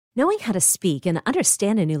Knowing how to speak and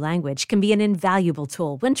understand a new language can be an invaluable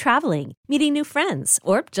tool when traveling, meeting new friends,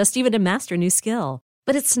 or just even to master a new skill.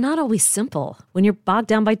 But it's not always simple when you're bogged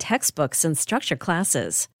down by textbooks and structured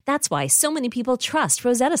classes. That's why so many people trust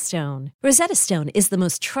Rosetta Stone. Rosetta Stone is the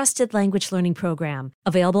most trusted language learning program,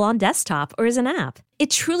 available on desktop or as an app. It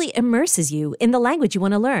truly immerses you in the language you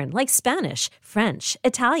want to learn, like Spanish, French,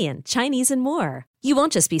 Italian, Chinese, and more. You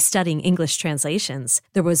won't just be studying English translations.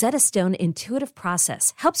 The Rosetta Stone intuitive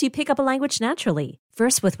process helps you pick up a language naturally,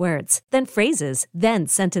 first with words, then phrases, then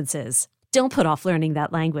sentences. Don't put off learning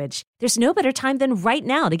that language. There's no better time than right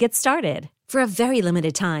now to get started. For a very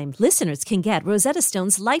limited time, listeners can get Rosetta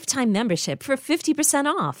Stone's lifetime membership for 50%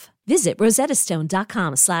 off. Visit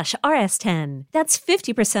rosettastone.com/rs10. That's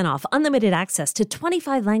 50% off unlimited access to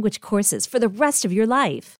 25 language courses for the rest of your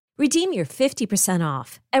life. Redeem your 50%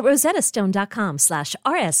 off at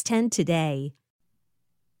rosettastone.com/rs10 today.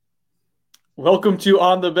 Welcome to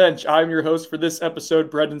On the Bench. I'm your host for this episode,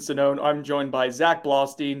 Brendan Sonnone. I'm joined by Zach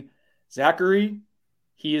Blostein. Zachary,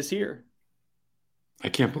 he is here. I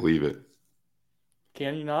can't believe it.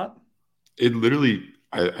 Can you not? It literally,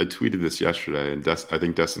 I tweeted this yesterday, and I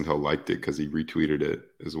think Destyn Hill liked it because he retweeted it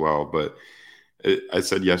as well. But I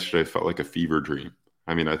said yesterday, it felt like a fever dream.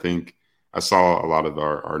 I mean, I think I saw a lot of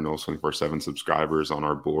our Knowles 24/7 subscribers on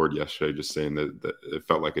our board yesterday just saying that it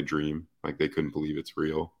felt like a dream, like they couldn't believe it's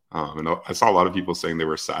real. And I saw a lot of people saying they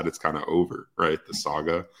were sad it's kind of over, right, the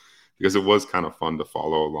saga, because it was kind of fun to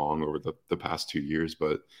follow along over the past 2 years.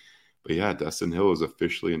 But yeah, Destyn Hill is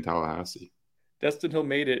officially in Tallahassee. Destyn Hill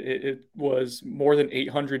made it. It was more than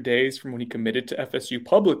 800 days from when he committed to FSU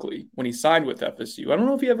publicly, when he signed with FSU. I don't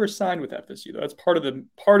know if he ever signed with FSU, though. That's part of the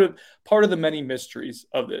many mysteries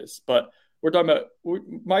of this. But we're talking about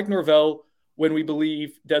Mike Norvell, when we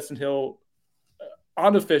believe Destyn Hill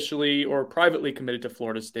unofficially or privately committed to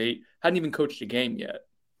Florida State, hadn't even coached a game yet.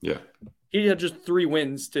 Yeah. He had just 3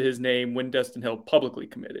 wins to his name when Destyn Hill publicly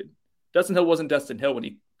committed. Destyn Hill wasn't Destyn Hill when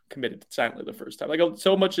he committed silently the first time. Like,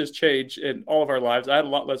 so much has changed in all of our lives. I had a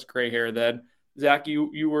lot less gray hair then. Zach,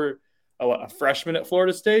 you were a freshman at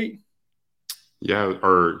Florida State? Yeah,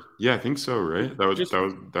 I think so, right?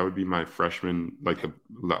 That would be my freshman, like the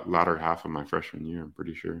latter half of my freshman year, I'm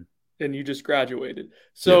pretty sure. And you just graduated.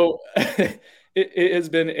 So yeah. it has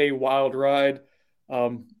been a wild ride.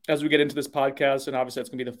 As we get into this podcast, and obviously that's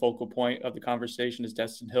going to be the focal point of the conversation, is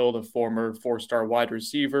Destyn Hill, the former 4-star wide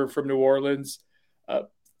receiver from New Orleans,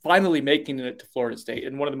 finally making it to Florida State.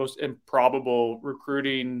 And one of the most improbable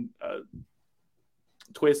recruiting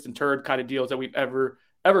twist and turn kind of deals that we've ever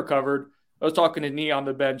covered. I was talking to Nee on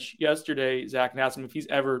the bench yesterday, Zach, and asked him if he's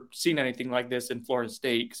ever seen anything like this in Florida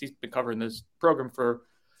State, because he's been covering this program for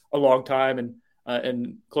a long time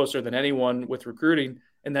and closer than anyone with recruiting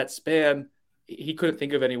in that span. He couldn't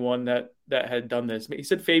think of anyone that had done this. He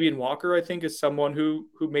said Fabian Walker, I think, is someone who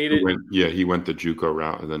made it. He went the JUCO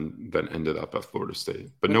route and then ended up at Florida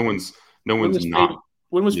State. But no one's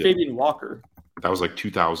when was Fabian Walker? That was like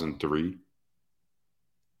 2003.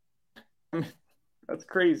 That's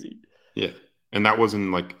crazy. Yeah. And that was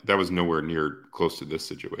nowhere near close to this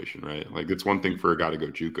situation, right? Like, it's one thing for a guy to go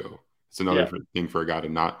JUCO. It's another thing for a guy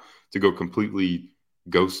to go completely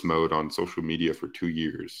ghost mode on social media for 2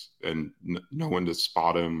 years and no one to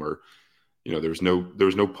spot him, or, there's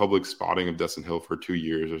no public spotting of Destyn Hill for 2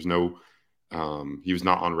 years. There's no, he was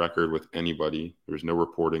not on record with anybody. There was no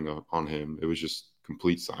reporting on him. It was just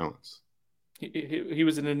complete silence. He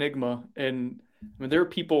was an enigma. And I mean, there are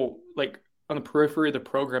people like on the periphery of the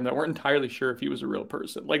program that weren't entirely sure if he was a real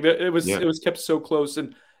person. Like, it was kept so close.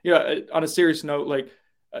 And on a serious note, like,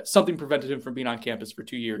 something prevented him from being on campus for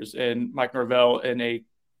 2 years. And Mike Norvell, in a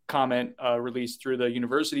comment released through the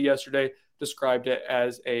university yesterday, described it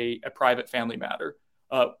as a private family matter.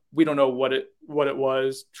 We don't know what it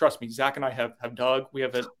was. Trust me, Zach and I have dug.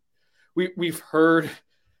 We've heard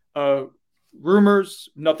rumors,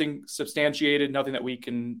 nothing substantiated, nothing that we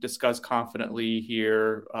can discuss confidently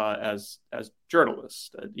here as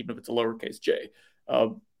journalists, even if it's a lowercase j.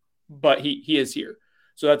 But he is here.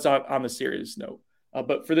 So that's on the serious note.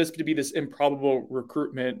 But for this to be this improbable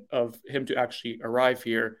recruitment of him to actually arrive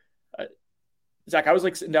here, Zach, I was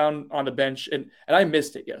like sitting down on the bench and I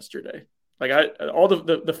missed it yesterday. Like, all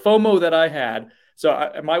the FOMO that I had. So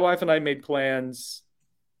my wife and I made plans.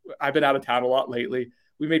 I've been out of town a lot lately.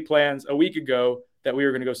 We made plans a week ago that we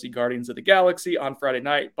were going to go see Guardians of the Galaxy on Friday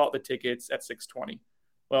night, bought the tickets at 6:20.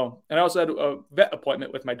 Well, and I also had a vet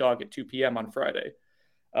appointment with my dog at 2 p.m. on Friday.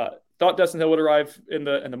 Thought Destyn Hill would arrive in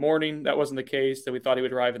the morning. That wasn't the case. Then we thought he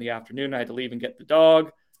would arrive in the afternoon. I had to leave and get the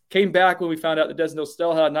dog. Came back when we found out that Destyn Hill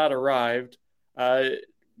still had not arrived.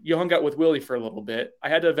 you hung out with Willie for a little bit. I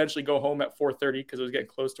had to eventually go home at 4:30 because it was getting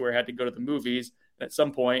close to where I had to go to the movies. And at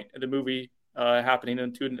some point, the movie happening in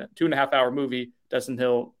a 2.5 hour movie, Destyn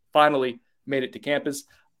Hill finally made it to campus.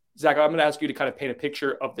 Zach, I'm going to ask you to kind of paint a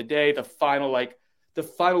picture of the day. The final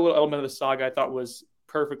little element of the saga I thought was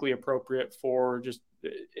perfectly appropriate for just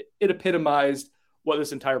it epitomized what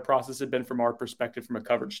this entire process had been from our perspective, from a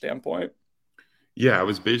coverage standpoint. Yeah, I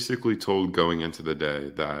was basically told going into the day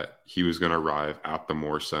that he was going to arrive at the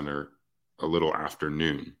Moore Center a little after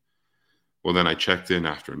noon. Well, then I checked in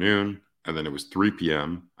afternoon, and then it was 3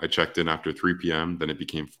 p.m. I checked in after 3 p.m., then it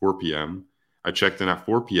became 4 p.m. I checked in at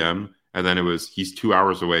 4 p.m., and then he's 2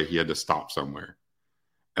 hours away. He had to stop somewhere.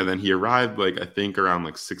 And then he arrived, I think around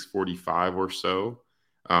 6:45 or so.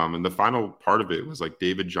 And the final part of it was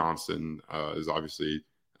David Johnson is obviously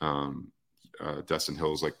Destyn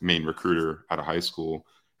Hill's main recruiter out of high school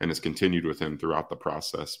and has continued with him throughout the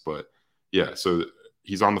process. But yeah, so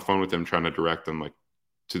he's on the phone with him trying to direct them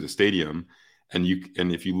to the stadium. And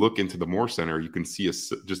if you look into the Moore Center, you can see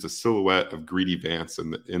just a silhouette of Greedy Vance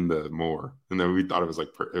in the Moore. And then we thought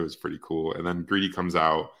it was pretty cool. And then Greedy comes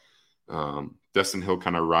out. Destyn Hill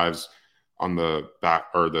kind of arrives on the back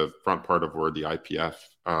or the front part of where the IPF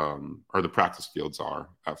or the practice fields are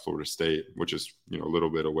at Florida State, which is, a little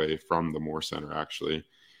bit away from the Moore Center actually.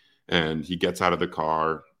 And he gets out of the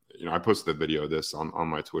car. I posted a video of this on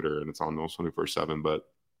my Twitter and it's on Noles 24/7, but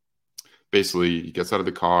basically he gets out of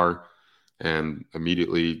the car and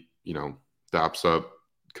immediately, daps up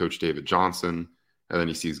Coach David Johnson. And then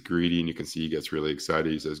he sees Greedy and you can see he gets really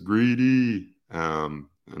excited. He says, "Greedy."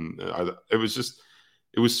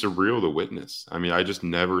 It was surreal to witness. I mean, I just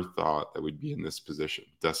never thought that we'd be in this position.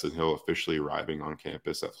 Destyn Hill officially arriving on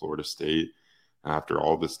campus at Florida State after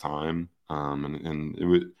all this time. And it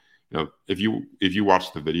was, if you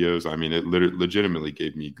watch the videos, I mean, it legitimately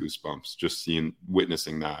gave me goosebumps just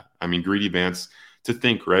witnessing that. I mean, Greedy Vance, to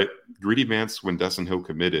think, right? Greedy Vance, when Destyn Hill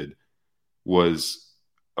committed, was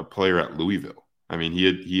a player at Louisville. I mean,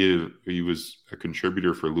 he was a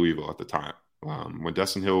contributor for Louisville at the time. When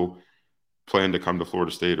Destyn Hill planned to come to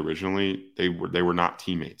Florida State originally, they were not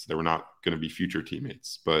teammates. They were not going to be future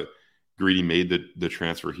teammates. But Greedy made the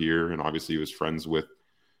transfer here, and obviously he was friends with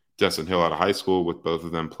Destyn Hill out of high school, with both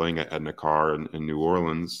of them playing at Edna Carr in New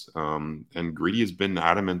Orleans. And Greedy has been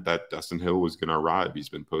adamant that Destyn Hill was going to arrive. He's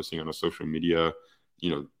been posting on social media,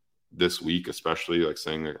 this week especially,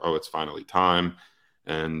 saying "Oh, it's finally time."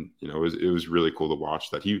 And it was really cool to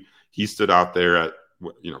watch that he stood out there at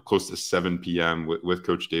close to 7 p.m. with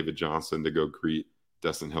Coach David Johnson to go greet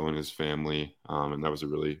Destyn Hill and his family. And that was a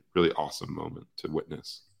really, really awesome moment to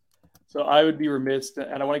witness. So I would be remiss,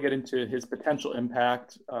 and I want to get into his potential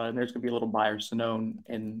impact. And there's going to be a little bias known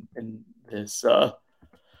in this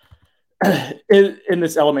in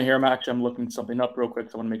this element here. I'm looking something up real quick,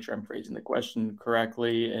 so I want to make sure I'm phrasing the question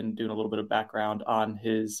correctly and doing a little bit of background on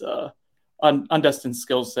his on Destyn's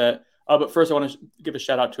skill set. But first, I want to give a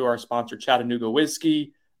shout out to our sponsor, Chattanooga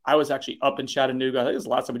Whiskey. I was actually up in Chattanooga. I think it was the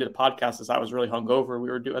last time we did a podcast as I was really hungover. We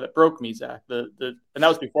were doing that broke me, Zach. And that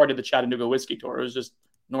was before I did the Chattanooga Whiskey Tour. It was just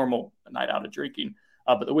normal a night out of drinking.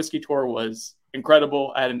 But the whiskey tour was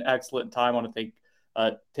incredible. I had an excellent time. I want to thank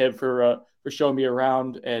Tim for showing me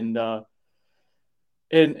around, and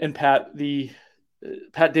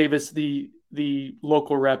Pat Davis, the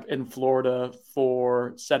local rep in Florida,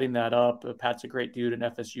 for setting that up. Pat's a great dude, an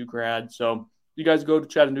FSU grad. So you guys go to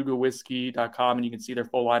ChattanoogaWhiskey.com and you can see their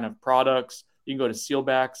full line of products. You can go to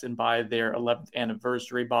Sealbacks and buy their 11th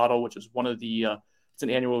anniversary bottle, which is one of the it's an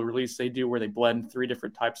annual release they do where they blend 3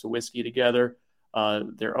 different types of whiskey together,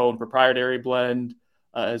 their own proprietary blend,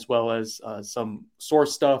 as well as some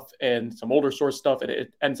source stuff and some older source stuff. And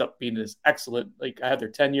it ends up being this excellent. I had their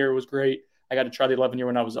 10-year, was great. I got to try the 11-year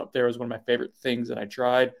when I was up there. It was one of my favorite things that I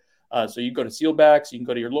tried. So you can go to Sealbacks. You can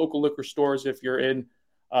go to your local liquor stores if you're in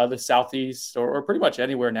the Southeast or pretty much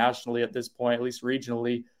anywhere nationally at this point, at least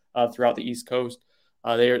regionally throughout the East Coast.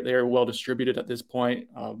 They are well distributed at this point.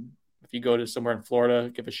 If you go to somewhere in Florida,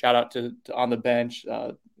 give a shout out to On the Bench.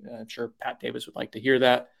 I'm sure Pat Davis would like to hear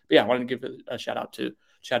that. But yeah, I wanted to give a shout out to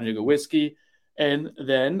Chattanooga Whiskey. And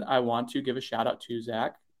then I want to give a shout out to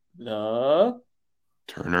Zach, the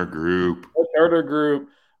Turner Group. The Turner Group.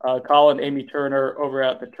 Colin, Amy Turner over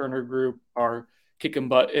at the Turner Group are kicking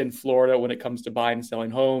butt in Florida when it comes to buying and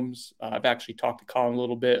selling homes. I've actually talked to Colin a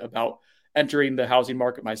little bit about entering the housing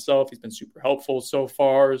market myself. He's been super helpful so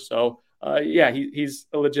far. So, he's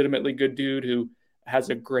a legitimately good dude who has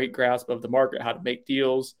a great grasp of the market, how to make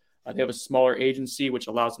deals. They have a smaller agency, which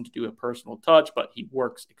allows him to do a personal touch, but he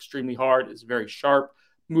works extremely hard, is very sharp,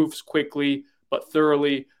 moves quickly, but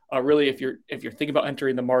thoroughly. Really, if you're thinking about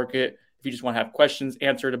entering the market, if you just want to have questions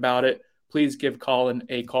answered about it, please give Colin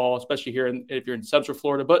a call, especially here if you're in Central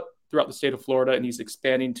Florida, but throughout the state of Florida. And he's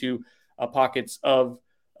expanding to pockets of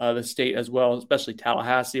the state as well, especially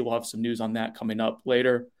Tallahassee. We'll have some news on that coming up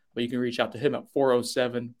later. But you can reach out to him at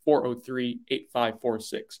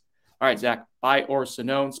 407-403-8546. All right, Zach, Buy or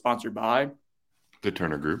Sonone, sponsored by the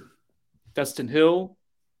Turner Group. Destyn Hill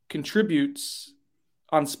contributes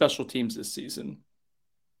on special teams this season.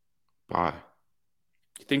 Buy.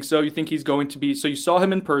 You think so? You think he's going to be? So you saw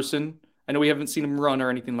him in person. I know we haven't seen him run or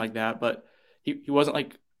anything like that, but he wasn't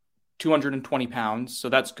like 220 pounds. So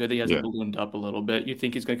that's good. He hasn't ballooned up a little bit. You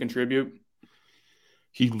think he's going to contribute?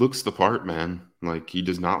 He looks the part, man. Like, he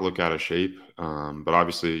does not look out of shape. But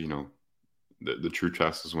obviously, you know, the true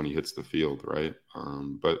test is when he hits the field, right?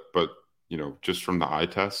 But you know, just from the eye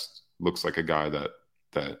test, looks like a guy that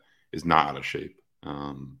is not out of shape.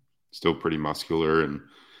 Still pretty muscular, and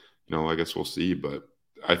you know, I guess we'll see. But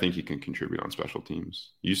I think he can contribute on special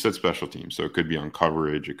teams. You said special teams, so it could be on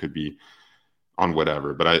coverage, it could be on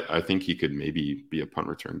whatever. But I think he could maybe be a punt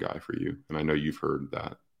return guy for you, and I know you've heard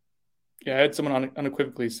that. Yeah, I had someone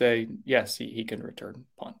unequivocally say yes, he can return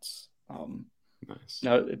punts. Nice.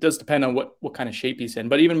 Now it does depend on what kind of shape he's in,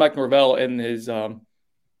 but even Mike Norvell in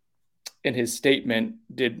his statement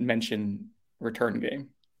did mention return game.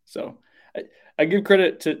 So I give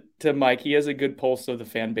credit to Mike. He has a good pulse of the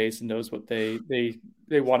fan base and knows what they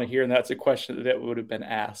want to hear, and that's a question that would have been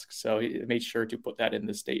asked. So he made sure to put that in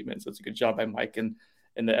the statement. So it's a good job by Mike and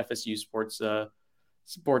the FSU sports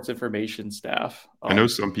information staff. I know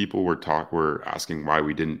some people were asking why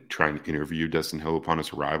we didn't try and interview Destyn Hill upon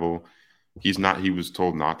his arrival. He was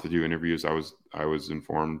told not to do interviews. I was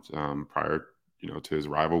informed prior, to his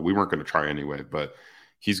arrival. We weren't going to try anyway, but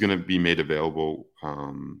he's going to be made available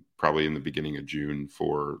probably in the beginning of June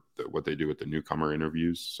for what they do with the newcomer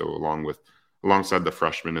interviews. So alongside the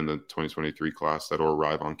freshmen in the 2023 class that will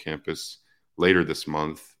arrive on campus later this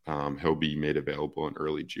month, he'll be made available in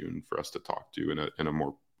early June for us to talk to in a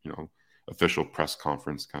more official press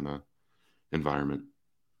conference kind of environment.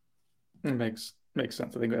 It makes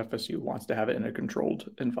sense. I think FSU wants to have it in a controlled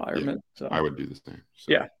environment. Yeah, so I would do the same.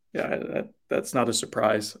 So. Yeah, that's not a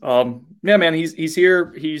surprise. Man, he's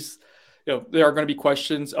here. He's there are going to be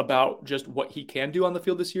questions about just what he can do on the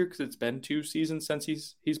field this year because it's been 2 seasons since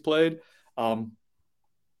he's played. I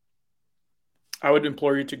would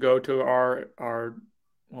implore you to go to you're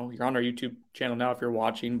on our YouTube channel now if you're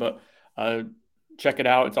watching, but check it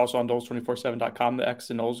out. It's also on Noles247.com. The X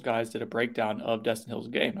and Noles guys did a breakdown of Destyn Hill's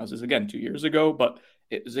game. That was again 2 years ago, but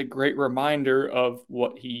it was a great reminder of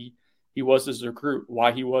what he was as a recruit,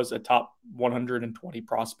 why he was a top 120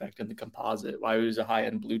 prospect in the composite, why he was a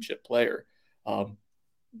high-end blue chip player.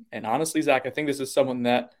 And honestly, Zach, I think this is someone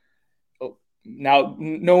that now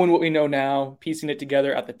knowing what we know now, piecing it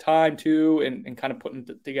together at the time too, and kind of putting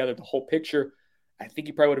together the whole picture, I think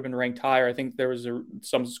he probably would have been ranked higher. I think there was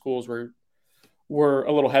some schools were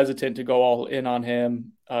a little hesitant to go all in on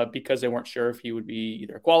him because they weren't sure if he would be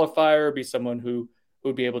either a qualifier or be someone who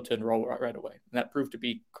would be able to enroll right away. And that proved to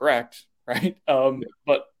be correct, right?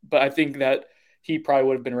 But I think that he probably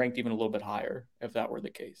would have been ranked even a little bit higher if that were the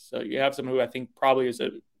case. So you have someone who I think probably is a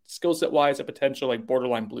skill set wise, a potential like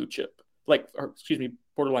borderline blue chip,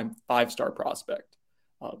 borderline 5-star prospect.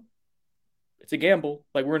 It's a gamble.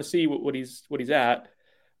 Like we're going to see what he's at.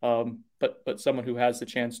 But someone who has the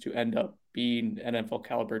chance to end up being an NFL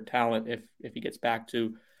caliber talent if he gets back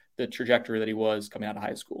to the trajectory that he was coming out of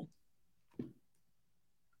high school.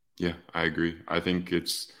 Yeah, I agree. I think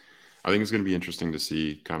it's going to be interesting to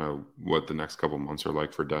see kind of what the next couple of months are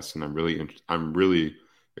like for Destyn. I'm really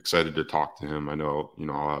excited to talk to him. I know,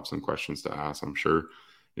 I'll have some questions to ask. I'm sure,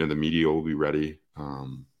 the media will be ready.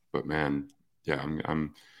 But man, yeah,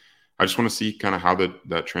 I just want to see kind of how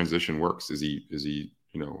that transition works. Is he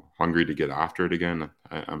hungry to get after it again?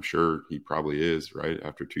 I'm sure he probably is, right?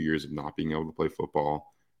 After 2 years of not being able to play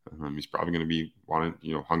football, he's probably going to be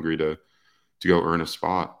hungry to go earn a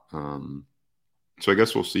spot. So I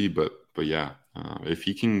guess we'll see, but yeah, if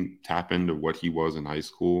he can tap into what he was in high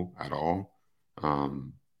school at all,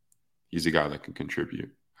 he's a guy that can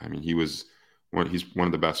contribute. I mean, he's one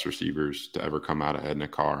of the best receivers to ever come out of Edna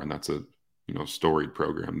Carr, and that's a storied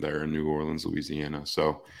program there in New Orleans, Louisiana.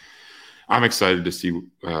 So I'm excited to see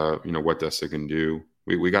what Destyn can do.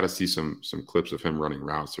 We got to see some clips of him running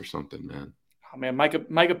routes or something, man. Oh man,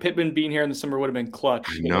 Micah Pittman being here in the summer would have been clutch.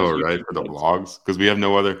 I know, right? For the vlogs, because we have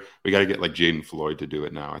no other. We got to get like Jaden Floyd to do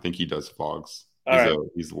it now. I think he does vlogs.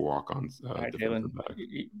 He's the walk-on. All right, Jalen,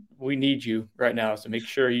 we need you right now. So make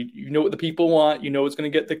sure you know what the people want. You know what's going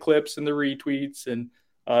to get the clips and the retweets and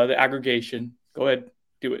the aggregation. Go ahead,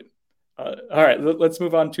 do it. All right, let's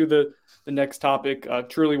move on to the next topic.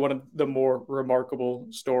 Truly one of the more remarkable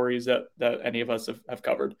stories that any of us have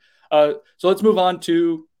covered. So let's move on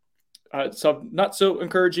to some not so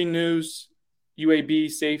encouraging news. UAB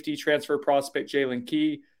safety transfer prospect Jalen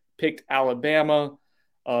Key picked Alabama.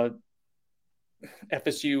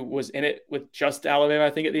 FSU was in it with just Alabama, I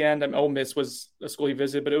think, at the end. Ole Miss was a school he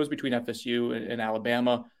visited, but it was between FSU and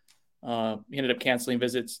Alabama. He ended up canceling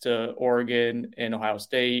visits to Oregon and Ohio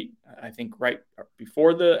State, I think right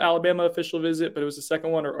before the Alabama official visit, but it was the second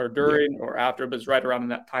one or during or after, but it's right around in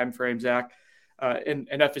that time frame, Zach. And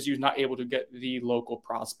FSU is not able to get the local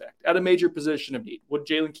prospect at a major position of need. Would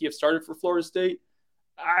Jalen Key have started for Florida State?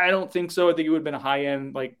 I don't think so. I think he would have been a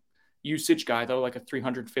high-end usage guy, though, like a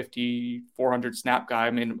 350, 400 snap guy. I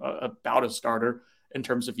mean, about a starter in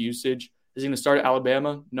terms of usage. Is he going to start at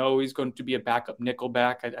Alabama? No, he's going to be a backup nickel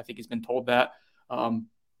back. I think he's been told that.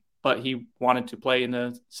 But he wanted to play in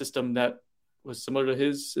a system that was similar to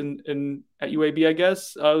his at UAB, I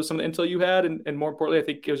guess. Some of the intel you had. And more importantly, I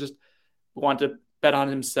think it was just wanted to bet on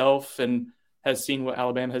himself and has seen what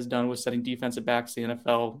Alabama has done with setting defensive backs in the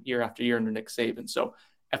NFL year after year under Nick Saban. So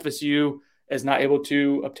FSU is not able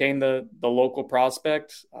to obtain the local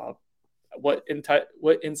prospect. What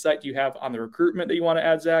insight do you have on the recruitment that you want to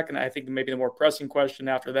add, Zach? And I think maybe the more pressing question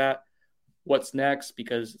after that, what's next?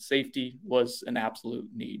 Because safety was an absolute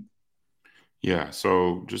need. Yeah.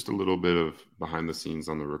 So just a little bit of behind the scenes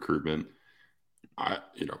on the recruitment.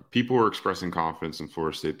 People were expressing confidence in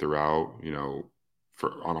Florida State throughout.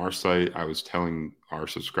 On our site, I was telling our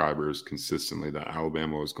subscribers consistently that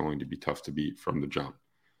Alabama was going to be tough to beat from the jump.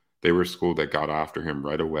 They were a school that got after him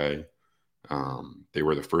right away. They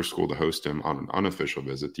were the first school to host him on an unofficial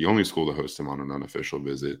visit, the only school to host him on an unofficial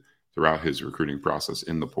visit throughout his recruiting process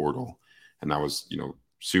in the portal. And that was,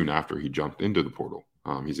 soon after he jumped into the portal.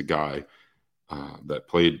 He's a guy that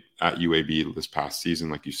played at UAB this past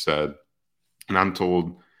season, like you said. And I'm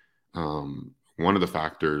told one of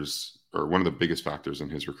the biggest factors in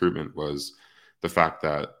his recruitment was the fact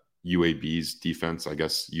that UAB's defense, I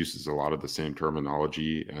guess, uses a lot of the same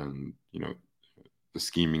terminology, and the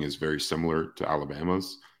scheming is very similar to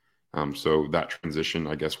Alabama's. So that transition,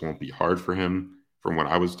 I guess, won't be hard for him, from what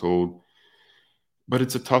I was told. But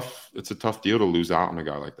it's a tough deal to lose out on a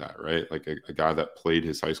guy like that, right? Like a guy that played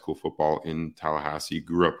his high school football in Tallahassee,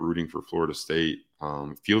 grew up rooting for Florida State.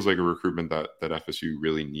 Feels like a recruitment that FSU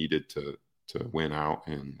really needed to win out,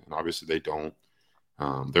 and obviously they don't.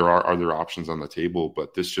 There are other options on the table,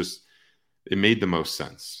 but it made the most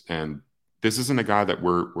sense. And this isn't a guy that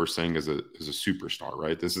we're saying is a superstar,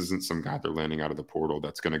 right? This isn't some guy they're landing out of the portal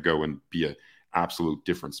that's going to go and be an absolute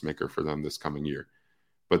difference maker for them this coming year.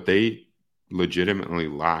 But they legitimately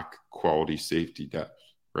lack quality safety depth,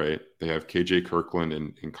 right? They have KJ Kirkland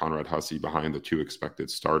and Conrad Hussey behind the two expected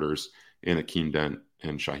starters in Akeem Dent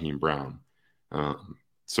and Shaheem Brown.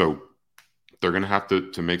 So they're going to have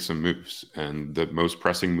to make some moves. And the most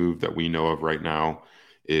pressing move that we know of right now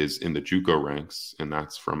is in the JUCO ranks, and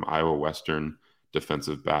that's from Iowa Western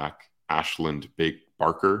defensive back Ashland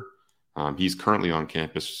Barker. He's currently on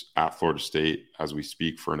campus at Florida State as we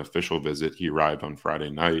speak for an official visit. He arrived on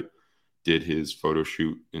Friday night, did his photo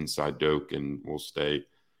shoot inside Doak, and will stay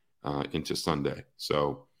into Sunday.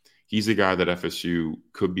 So he's a guy that FSU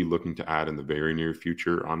could be looking to add in the very near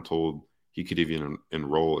future. I'm told he could even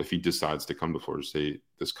enroll if he decides to come to Florida State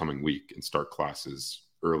this coming week and start classes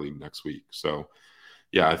early next week. So,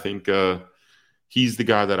 yeah, I think he's the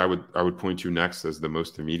guy that I would point to next as the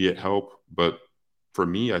most immediate help. But for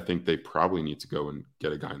me, I think they probably need to go and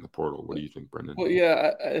get a guy in the portal. What do you think, Brendan? Well,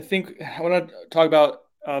 yeah, I think I want to talk about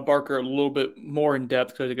Barker a little bit more in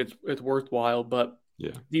depth because I think it's worthwhile. But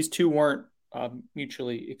yeah, these two weren't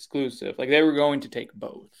mutually exclusive. Like they were going to take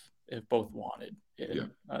both if both wanted.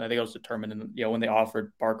 And I think it was determined, when they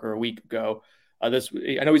offered Barker a week ago. I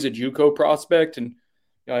know he's a JUCO prospect, and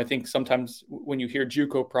I think sometimes when you hear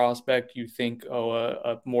JUCO prospect, you think,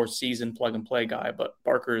 a more seasoned plug and play guy. But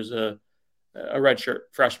Barker is a redshirt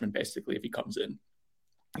freshman, basically, if he comes in.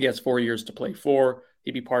 He has 4 years to play for.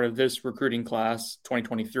 He'd be part of this recruiting class,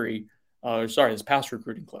 2023. This past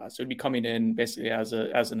recruiting class. So he'd be coming in basically as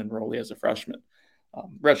an enrollee, as a freshman.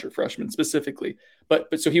 Redshirt freshman specifically,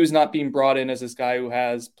 but so he was not being brought in as this guy who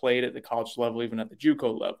has played at the college level, even at the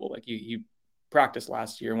JUCO level. Like he practiced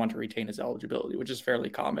last year and wanted to retain his eligibility, which is fairly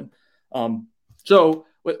common. So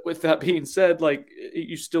with that being said, like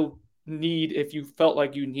you still need, if you felt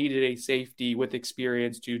like you needed a safety with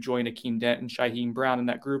experience to join Akeem Dent and Shaheem Brown in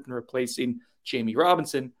that group and replacing Jamie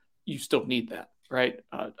Robinson, you still need that, right?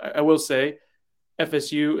 I will say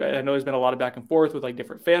FSU, I know there's been a lot of back and forth with like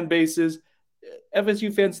different fan bases.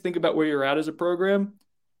 FSU fans, think about where you're at as a program.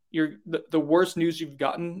 the worst news you've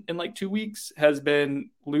gotten in like 2 weeks has been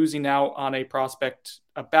losing out on a prospect,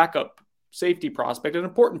 a backup safety prospect, an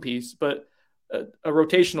important piece, but a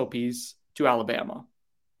rotational piece to Alabama.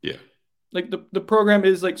 Yeah. Like the program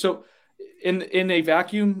is like, so in a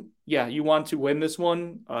vacuum, yeah, you want to win this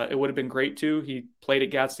one. It would have been great too. He played at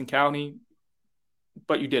Gadsden County,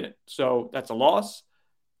 but you didn't. So that's a loss.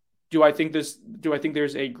 Do I think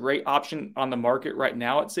there's a great option on the market right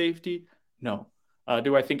now at safety? No.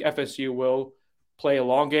 Do I think FSU will play a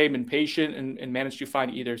long game and patient and manage to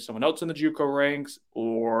find either someone else in the JUCO ranks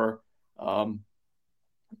or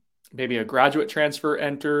maybe a graduate transfer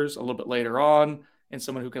enters a little bit later on and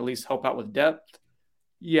someone who can at least help out with depth?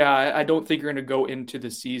 Yeah, I don't think you're going to go into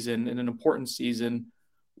the season, in an important season,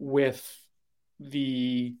 with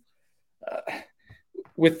the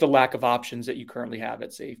lack of options that you currently have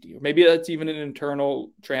at safety. Or maybe that's even an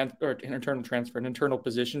internal transfer, an internal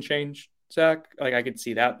position change, Zach. Like I could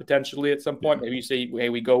see that potentially at some point. Maybe you say, hey,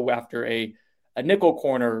 we go after a nickel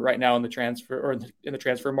corner right now in the transfer or in the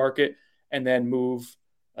transfer market and then move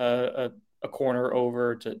a corner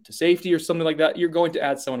over to safety or something like that. You're going to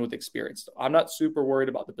add someone with experience. I'm not super worried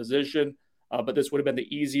about the position, but this would have been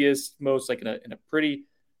the easiest, most like in a pretty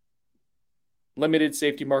limited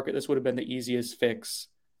safety market. This would have been the easiest fix.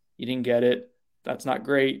 You didn't get it. That's not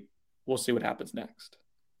great. We'll see what happens next.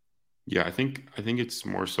 Yeah, I think it's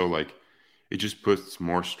more so like it just puts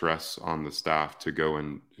more stress on the staff to go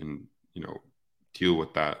and deal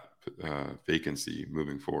with that vacancy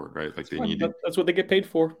moving forward, right? Like that's what they get paid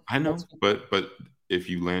for. I know, but if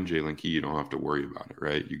you land Jalen Key, you don't have to worry about it,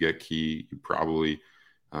 right? You get Key, you probably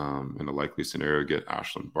in a likely scenario get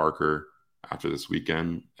Ashlyn Barker after this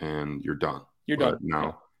weekend, and you're done. You're done.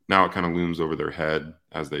 Now it kind of looms over their head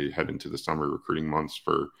as they head into the summer recruiting months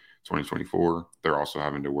for 2024. They're also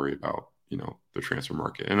having to worry about the transfer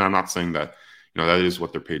market, and I'm not saying that that is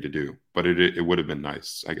what they're paid to do, but it would have been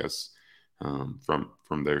nice, I guess.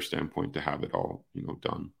 From their standpoint, to have it all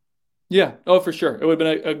done. Yeah, for sure. It would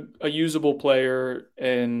have been a usable player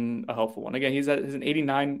and a helpful one. Again, he's an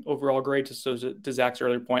 89 overall grade. To Zach's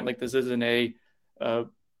earlier point, like this isn't a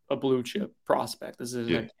blue chip prospect. This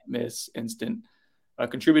isn't a can't miss instant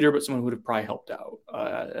contributor, but someone who would have probably helped out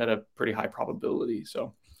at a pretty high probability.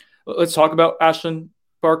 So let's talk about Ashlyn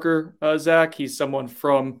Barker, Zach. He's someone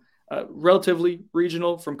from relatively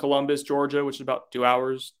regional, from Columbus, Georgia, which is about 3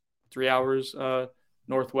 hours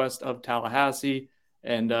northwest of Tallahassee.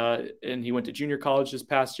 And he went to junior college this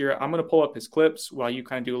past year. I'm going to pull up his clips while you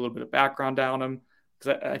kind of do a little bit of background on him,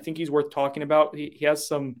 because I think he's worth talking about. He has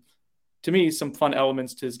some fun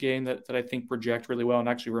elements to his game that I think project really well and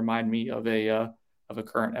actually remind me of a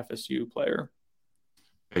current FSU player.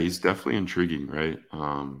 Yeah, he's definitely intriguing, right?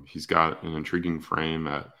 He's got an intriguing frame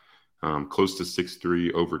at close to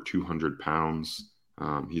 6'3", over 200 pounds.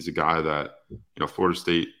 He's a guy that Florida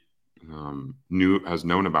State has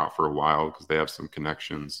known about for a while because they have some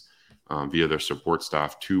connections via their support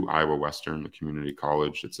staff to Iowa Western, the community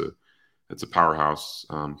college. It's a powerhouse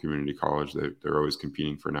community college. They're always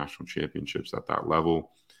competing for national championships at that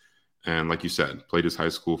level. And like you said, played his high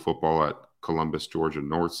school football at Columbus, Georgia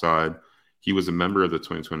Northside. He was a member of the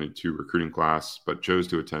 2022 recruiting class, but chose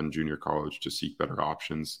to attend junior college to seek better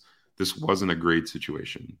options. This wasn't a grade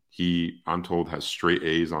situation. He, I'm told, has straight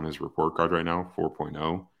A's on his report card right now,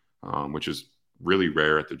 4.0, which is really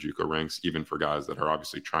rare at the JUCO ranks, even for guys that are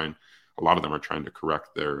obviously a lot of them are trying to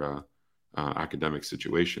correct their academic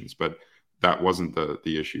situations. But that wasn't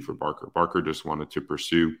the issue for Barker. Barker just wanted to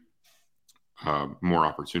pursue more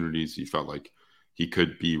opportunities. He felt like he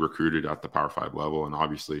could be recruited at the Power 5 level, and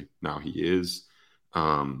obviously now he is.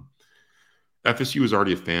 FSU was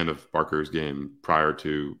already a fan of Barker's game prior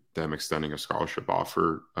to them extending a scholarship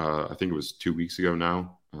offer. I think it was 2 weeks ago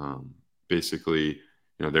now. Basically,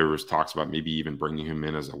 there was talks about maybe even bringing him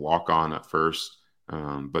in as a walk-on at first,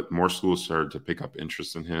 but more schools started to pick up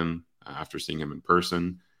interest in him after seeing him in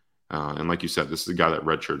person. And like you said, this is a guy that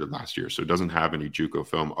redshirted last year, so doesn't have any JUCO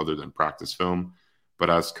film other than practice film. But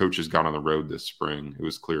as coaches got on the road this spring, it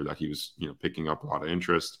was clear that he was, picking up a lot of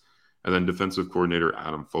interest. And then defensive coordinator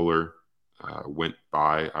Adam Fuller went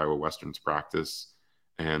by Iowa Western's practice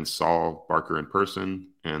and saw Barker in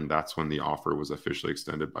person, and that's when the offer was officially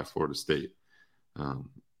extended by Florida State.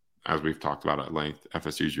 As we've talked about at length,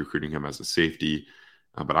 FSU is recruiting him as a safety,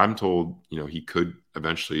 but I'm told, he could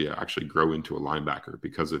eventually actually grow into a linebacker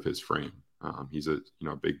because of his frame. He's a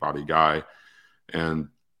big body guy, and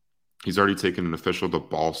he's already taken an official to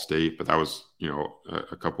Ball State, but that was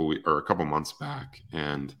a couple months back,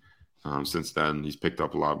 and since then he's picked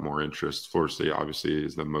up a lot more interest. Florida State obviously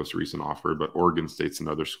is the most recent offer, but Oregon State's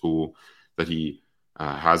another school that he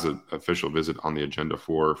has an official visit on the agenda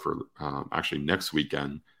for actually next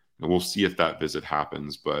weekend. And we'll see if that visit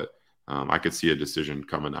happens, but I could see a decision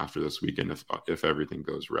coming after this weekend if everything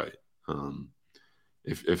goes right.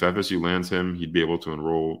 If FSU lands him, he'd be able to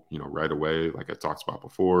enroll, right away, like I talked about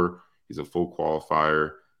before. He's a full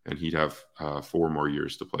qualifier, and he'd have 4 more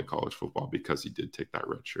years to play college football because he did take that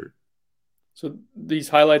red shirt. So these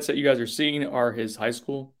highlights that you guys are seeing are his high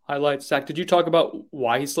school highlights. Zach, did you talk about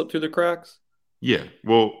why he slipped through the cracks? Yeah,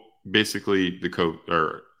 well, basically the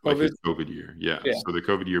his COVID year. Yeah. Yeah. So the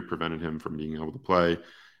COVID year prevented him from being able to play,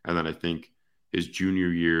 and then I think his junior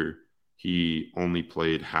year he only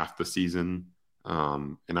played half the season,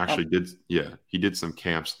 and actually he did some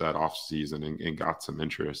camps that off season and got some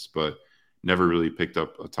interest, but never really picked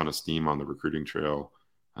up a ton of steam on the recruiting trail.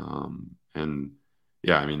 And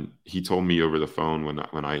yeah, I mean, he told me over the phone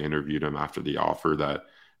when I interviewed him after the offer that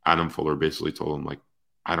Adam Fuller basically told him, like,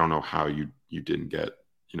 I don't know how you didn't get,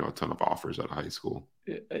 a ton of offers at high school.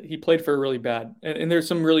 He played for a really bad, and there's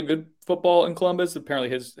some really good football in Columbus. Apparently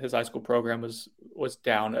his high school program was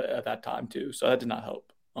down at that time too. So that did not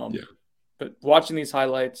help. But watching these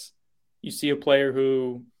highlights, you see a player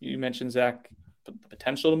who you mentioned, Zach, the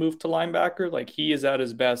potential to move to linebacker. Like, he is at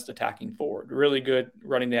his best attacking forward, really good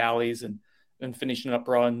running the alleys and finishing up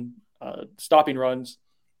stopping runs,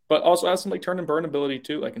 but also has some like turn and burn ability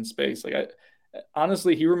too, like in space. Like,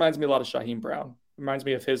 honestly, he reminds me a lot of Shaheem Brown. Reminds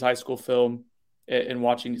me of his high school film and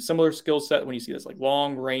watching similar skill set. When you see this like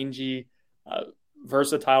long, rangy,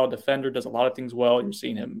 versatile defender, does a lot of things well. You're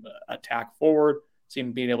seeing him attack forward, see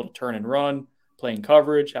him being able to turn and run, playing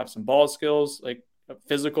coverage, have some ball skills, like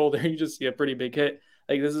physical. There you just see a pretty big hit.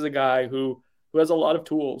 Like, this is a guy who has a lot of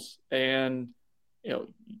tools, and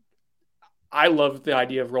I love the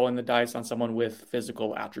idea of rolling the dice on someone with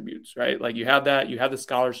physical attributes, right? Like, you have the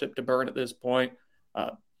scholarship to burn at this point.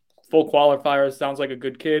 Full qualifier, sounds like a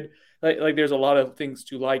good kid. Like there's a lot of things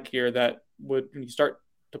to like here that when you start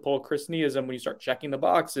to pull Chris Neism, when you start checking the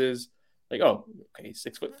boxes, like, oh, okay,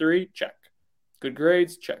 6'3", check. Good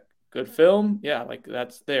grades, check. Good film, yeah, like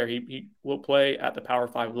that's there. He will play at the Power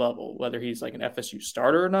 5 level. Whether he's like an FSU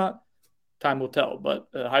starter or not, time will tell. But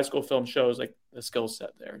the high school film shows like the skill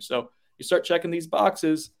set there. So you start checking these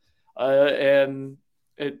boxes, and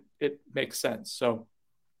it makes sense. So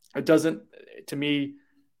it doesn't, to me,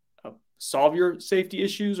 solve your safety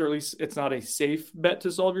issues, or at least it's not a safe bet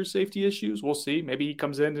to solve your safety issues. We'll see. Maybe he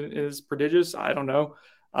comes in and is prodigious. I don't know.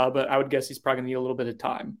 But I would guess he's probably going to need a little bit of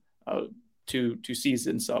time to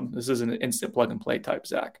season some. This isn't an instant plug and play type,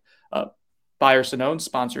 Zach. Buyer Sonone,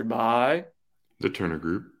 sponsored by the Turner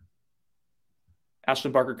Group.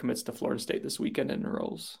 Ashton Barker commits to Florida State this weekend and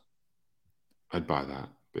enrolls. I'd buy that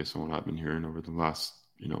based on what I've been hearing over the last,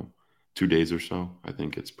 2 days or so. I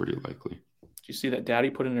think it's pretty likely. Did you see that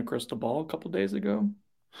Daddy put in a crystal ball a couple days ago?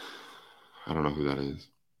 I don't know who that is.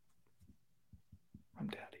 I'm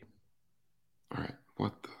Daddy. All right.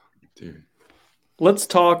 What the dude? Let's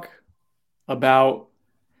talk about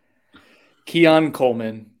Keon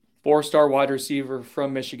Coleman, 4-star wide receiver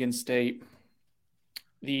from Michigan State.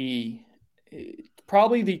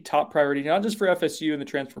 Probably the top priority, not just for FSU in the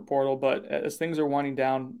transfer portal, but as things are winding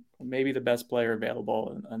down, maybe the best player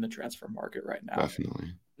available in the transfer market right now.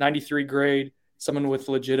 Definitely. 93 grade, someone with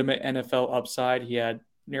legitimate NFL upside. He had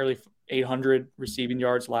nearly 800 receiving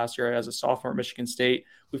yards last year as a sophomore at Michigan State.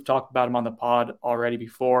 We've talked about him on the pod already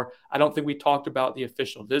before. I don't think we talked about the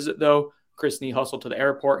official visit, though. Chris Nee hustled to the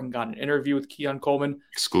airport and got an interview with Keon Coleman.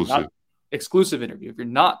 Exclusive interview. If you're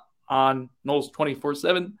not on Knowles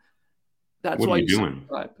 24/7, that's what why you doing?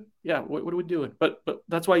 Subscribe. Yeah, what are we doing? But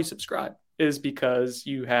that's why you subscribe, is because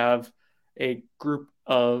you have a group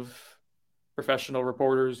of professional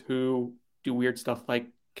reporters who do weird stuff like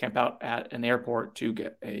camp out at an airport to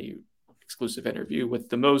get a exclusive interview with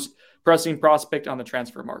the most pressing prospect on the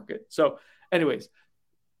transfer market. So anyways,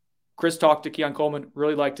 Chris talked to Keon Coleman,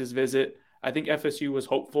 really liked his visit. I think FSU was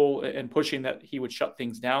hopeful and pushing that he would shut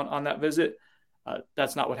things down on that visit.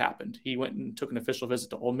 That's not what happened. He went and took an official visit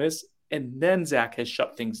to Ole Miss, and then Zach has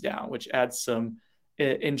shut things down, which adds some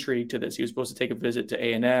intrigue to this. He was supposed to take a visit to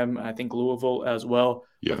A&M, I think Louisville as well,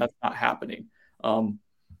 but that's not happening.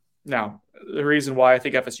 Now, the reason why I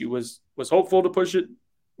think FSU was hopeful to push it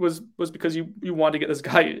was because you wanted to get this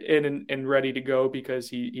guy in and ready to go, because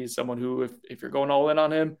he's someone who, if you're going all in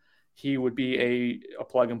on him, he would be a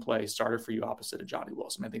plug-and-play starter for you opposite of Johnny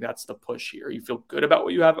Wilson. I think that's the push here. You feel good about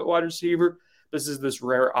what you have at wide receiver. This is this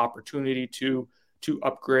rare opportunity to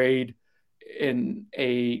upgrade in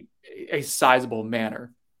a sizable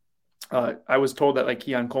manner. I was told that like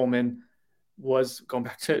Keon Coleman was going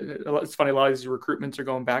back to, it's funny, a lot of these recruitments are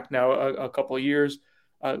going back now a couple of years.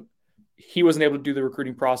 he wasn't able to do the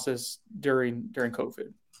recruiting process during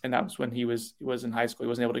COVID, and that was when he was in high school. He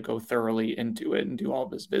wasn't able to go thoroughly into it and do all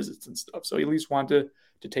of his visits and stuff. So he at least wanted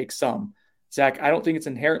to take some. Zach, I don't think it's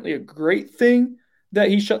inherently a great thing that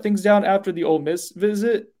he shut things down after the Ole Miss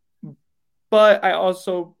visit, but I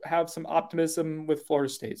also have some optimism with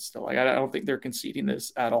Florida State still. Like, I don't think they're conceding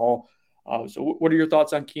this at all. So what are your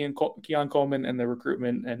thoughts on Keon Coleman and the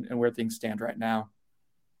recruitment and where things stand right now?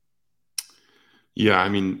 Yeah, I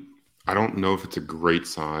mean, I don't know if it's a great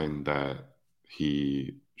sign that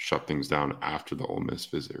he shut things down after the Ole Miss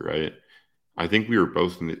visit, right? I think we were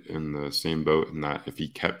both in the same boat in that if he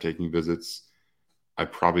kept taking visits, I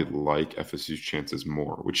probably like FSU's chances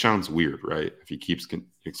more, which sounds weird, right? If he keeps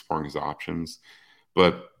exploring his options.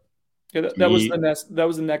 But yeah, that was the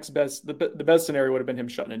next best. The best scenario would have been him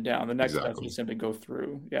shutting it down. The next best was simply go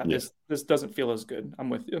through. Yeah, this doesn't feel as good. I'm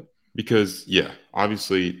with you. Because, yeah,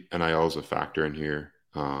 obviously NIL is a factor in here.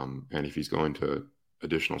 And if he's going to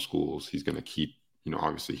additional schools, he's going to keep,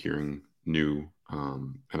 obviously hearing new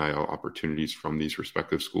NIL opportunities from these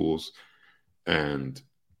respective schools. And,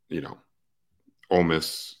 Ole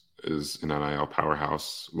Miss is an NIL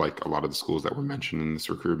powerhouse, like a lot of the schools that were mentioned in this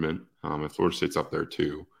recruitment. And Florida State's up there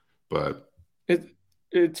too. But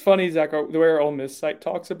it's funny, Zach, the way our Ole Miss site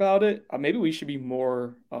talks about it. Maybe we should be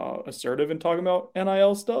more assertive in talking about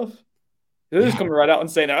NIL stuff. They're just coming right out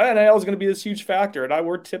and saying NIL is going to be this huge factor, and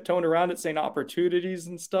we're tiptoeing around it, saying opportunities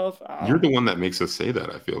and stuff. You're the one that makes us say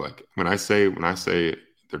that. I feel like when I say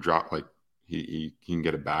they're dropped, like he can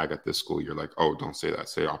get a bag at this school, you're like, oh, don't say that.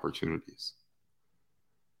 Say opportunities.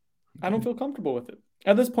 I don't feel comfortable with it.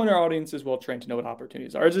 At this point, our audience is well trained to know what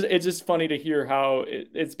opportunities are. It's just funny to hear how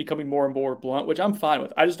it's becoming more and more blunt, which I'm fine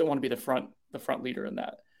with. I just don't want to be the front leader in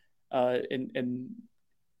that, in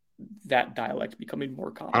that dialect becoming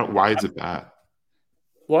more common. Why is it bad?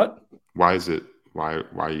 What? Why is it? Why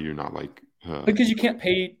are you not like? Because you can't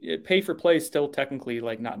pay for play. Still technically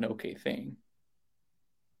like not an okay thing.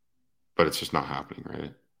 But it's just not happening,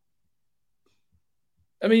 right?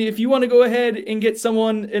 I mean, if you want to go ahead and get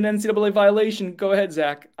someone an NCAA violation, go ahead,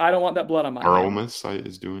 Zach. I don't want that blood on my hands. Our Ole Miss site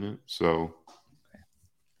is doing it, so.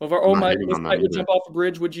 Well, if our Ole Miss site would jump off a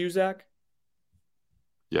bridge, would you, Zach?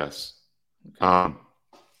 Yes. Okay.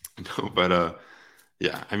 No, but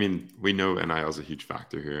yeah, I mean, we know NIL is a huge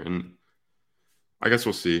factor here, and I guess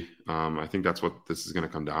we'll see. I think that's what this is going to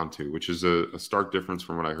come down to, which is a stark difference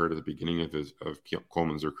from what I heard at the beginning of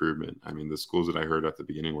Coleman's recruitment. I mean, the schools that I heard at the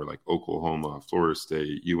beginning were like Oklahoma, Florida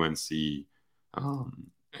State, UNC,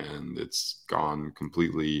 and it's gone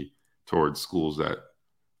completely towards schools that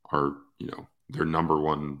are, their number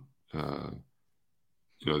one.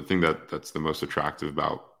 The thing that's the most attractive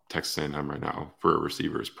about Texas A&M right now for a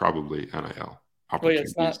receiver is probably NIL. Oh yeah,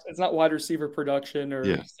 it's not wide receiver production or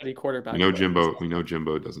steady quarterback. We know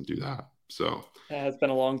Jimbo doesn't do that. So yeah, it's been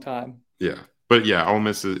a long time. Yeah, but yeah, Ole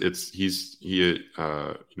Miss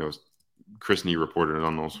Chris Nee reported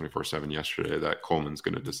on Noles 24/7 yesterday that Coleman's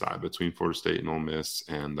going to decide between Florida State and Ole Miss,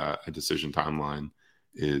 and that a decision timeline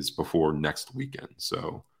is before next weekend.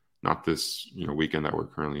 So not this weekend that we're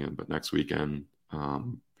currently in, but next weekend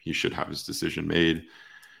he should have his decision made.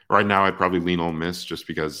 Right now, I'd probably lean Ole Miss just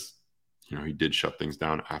because he did shut things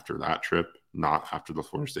down after that trip, not after the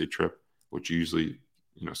Florida State trip, which usually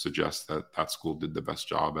suggests that school did the best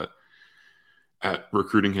job at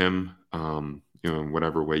recruiting him, in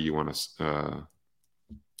whatever way you want to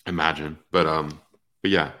imagine. But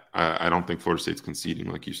yeah, I don't think Florida State's conceding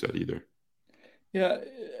like you said either. Yeah,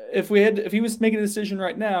 if he was making a decision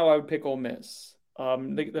right now, I would pick Ole Miss.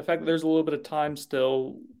 The fact that there's a little bit of time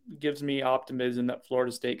still gives me optimism that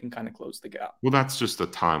Florida State can kind of close the gap. Well, that's just a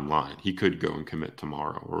timeline. He could go and commit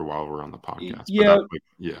tomorrow or while we're on the podcast. Yeah,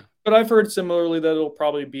 but I've heard similarly that it'll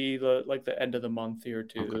probably be the end of the month here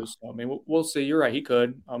too. Okay. So I mean, we'll see. You're right. He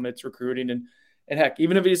could. It's recruiting and heck,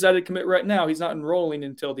 even if he decided to commit right now, he's not enrolling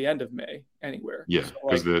until the end of May anywhere. Yeah,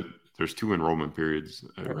 because there's 2 enrollment periods,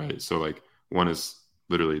 right? So like one is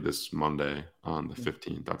literally this Monday on the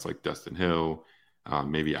 15th. That's like Destyn Hill.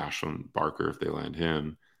 Maybe Ashlyn Barker if they land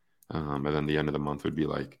him, and then the end of the month would be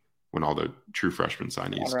like when all the true freshman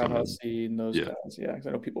signees come in. And those guys, because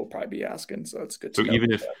I know people will probably be asking, so it's good. So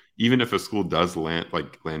even if a school does land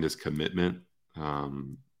his commitment,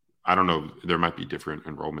 I don't know. There might be different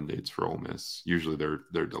enrollment dates for Ole Miss. Usually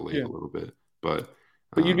they're delayed a little bit, but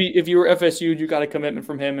you'd be if you were FSU, you got a commitment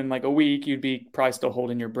from him in like a week. You'd be probably still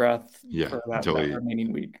holding your breath for that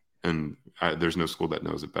remaining week. And there's no school that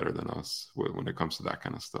knows it better than us when it comes to that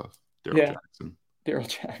kind of stuff. Daryl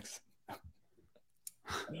Jackson.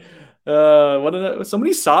 So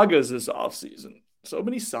many sagas this offseason. So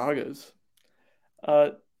many sagas.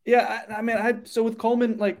 So with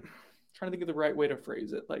Coleman, trying to think of the right way to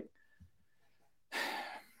phrase it. Like,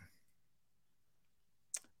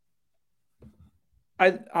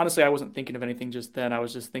 I wasn't thinking of anything just then. I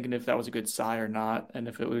was just thinking if that was a good sigh or not, and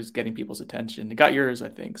if it was getting people's attention. It got yours, I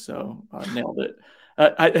think. So nailed it.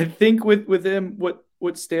 I think with him,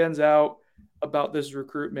 what stands out about this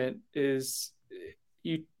recruitment is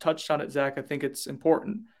you touched on it, Zach. I think it's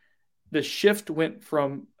important. The shift went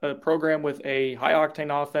from a program with a high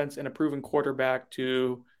octane offense and a proven quarterback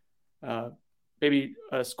to maybe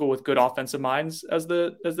a school with good offensive minds as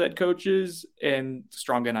the head coaches and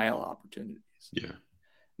strong NIL opportunities. Yeah.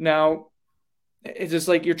 Now, it's just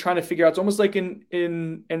like you're trying to figure out. It's almost like in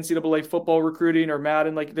NCAA football recruiting or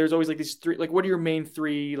Madden. Like there's always like these three. Like what are your main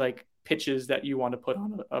three like pitches that you want to put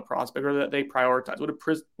on a prospect or that they prioritize?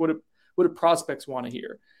 What do prospects want to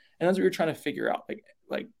hear? And that's what you're trying to figure out.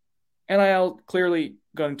 Like NIL clearly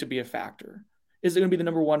going to be a factor. Is it going to be the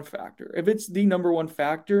number one factor? If it's the number one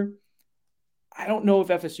factor, I don't know if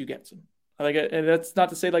FSU gets them. Like, and that's not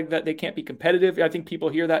to say like that they can't be competitive. I think people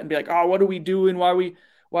hear that and be like, "Oh, what are we doing? Why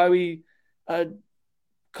are we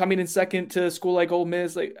coming in second to a school like Ole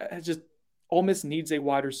Miss?" Like, it's just Ole Miss needs a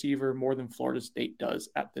wide receiver more than Florida State does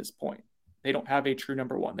at this point. They don't have a true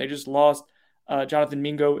number one. They just lost Jonathan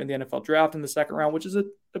Mingo in the NFL draft in the second round, which is a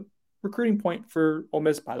recruiting point for Ole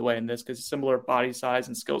Miss, by the way, in this because similar body size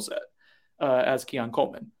and skill set as Keon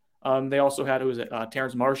Coleman. They also had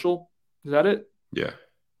Terrence Marshall. Is that it? Yeah.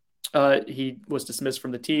 He was dismissed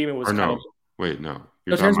from the team and was Wait, no.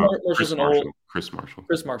 You're Terrence talking about Marshall's an old Chris Marshall.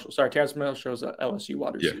 Chris Marshall. Sorry, Terrence Marshall is a LSU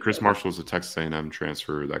wide receiver. Yeah, Chris Marshall is a Texas A&M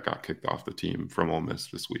transfer that got kicked off the team from Ole Miss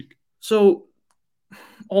this week. So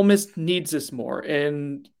Ole Miss needs this more.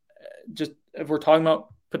 And just if we're talking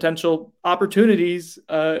about potential opportunities,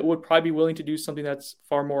 would probably be willing to do something that's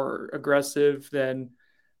far more aggressive than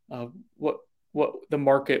what the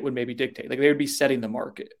market would maybe dictate. Like they would be setting the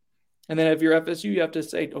market. And then if you're FSU, you have to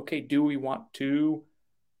say, okay, do we want to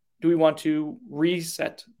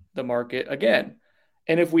reset the market again?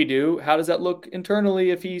 And if we do, how does that look internally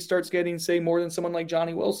if he starts getting, say, more than someone like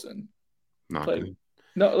Johnny Wilson? Not like, good.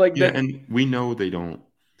 No, like yeah, that. And we know they don't.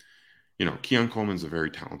 Keon Coleman's a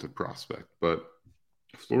very talented prospect, but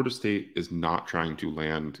Florida State is not trying to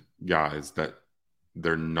land guys that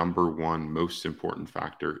their number one most important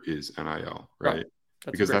factor is NIL, right?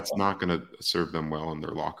 Because that's not going to serve them well in their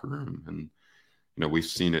locker room. And, we've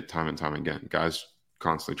seen it time and time again. Guys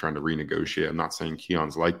constantly trying to renegotiate. I'm not saying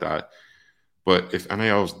Keon's like that. But if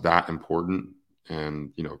NIL is that important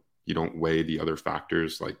and, you don't weigh the other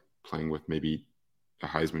factors like playing with maybe a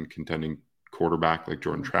Heisman contending quarterback like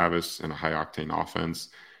Jordan Travis and a high-octane offense,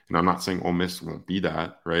 and I'm not saying Ole Miss won't be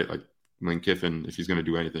that, right? Like Lane Kiffin, if he's going to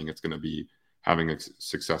do anything, it's going to be having a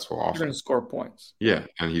successful offense. He's going to score points. Yeah,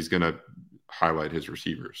 and he's going to highlight his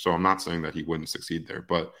receivers. So I'm not saying that he wouldn't succeed there,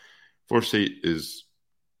 but Florida State is,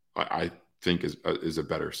 I think, is a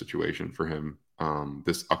better situation for him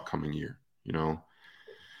this upcoming year.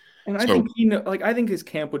 And I think I think his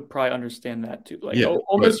camp would probably understand that too. Like,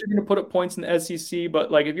 Ole Miss, you're going to put up points in the SEC,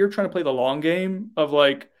 but like if you're trying to play the long game of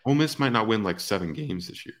like, Ole Miss might not win like 7 games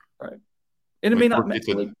this year, right? And it may not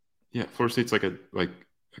matter. Florida State's like a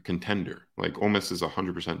contender. Like Ole Miss is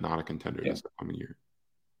 100% not a contender this upcoming year.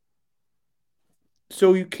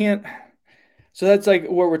 So you can't. So that's like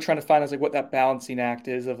what we're trying to find is like what that balancing act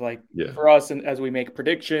is of like for us, and as we make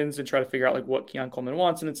predictions and try to figure out like what Keon Coleman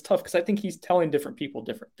wants, and it's tough because I think he's telling different people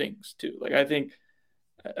different things too. Like I think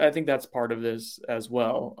that's part of this as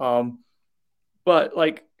well. But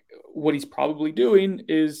like what he's probably doing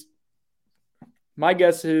is, my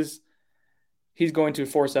guess is he's going to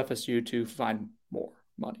force FSU to find more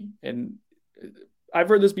money, and I've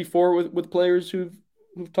heard this before with players who've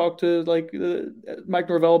talked to like Mike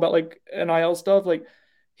Norvell about like NIL stuff. Like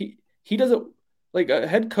he doesn't, like a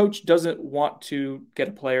head coach doesn't want to get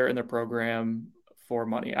a player in their program for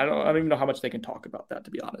money. I don't even know how much they can talk about that,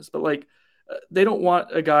 to be honest, but like they don't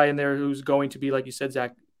want a guy in there who's going to be, like you said,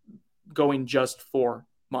 Zach, going just for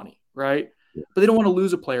money. Right. Yeah. But they don't want to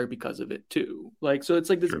lose a player because of it too. Like, so it's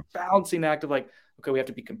like this balancing act of like, okay, we have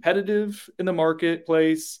to be competitive in the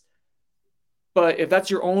marketplace, but if that's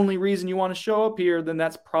your only reason you want to show up here, then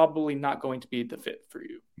that's probably not going to be the fit for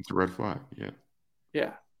you. It's a red flag. Yeah.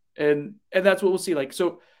 Yeah. And that's what we'll see. Like,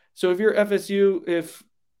 so if you're FSU, if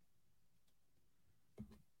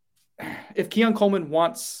Keon Coleman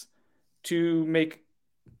wants to make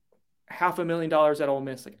 $500,000 at Ole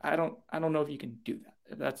Miss, like, I don't know if you can do that.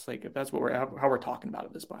 If that's how we're talking about it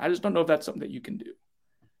at this point, I just don't know if that's something that you can do.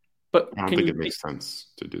 But I don't think it makes sense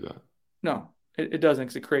to do that. No. It doesn't,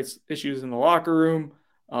 because it creates issues in the locker room.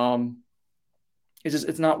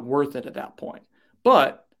 It's not worth it at that point.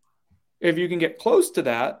 But if you can get close to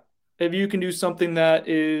that if you can do something that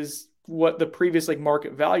is what the previous like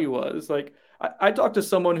market value was, like I talked to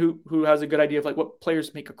someone who has a good idea of like what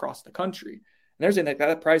players make across the country, and they're saying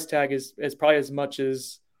that price tag is probably as much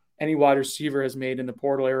as any wide receiver has made in the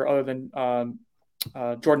portal era, other than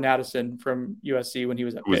Jordan Addison from USC when he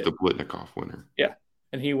was at Who was Pitt. the Blitnikoff winner? Yeah,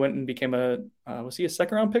 and he went and became was he a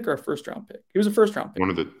second round pick or a first round pick? He was a first round pick. One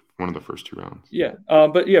of the first 2 rounds. Yeah,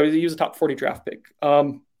 but yeah, he was a top 40 draft pick.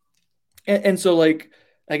 And so like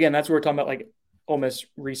again, that's what we're talking about, like Ole Miss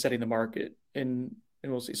resetting the market, and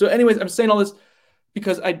we'll see. So, anyways, I'm saying all this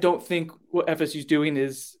because I don't think what FSU's doing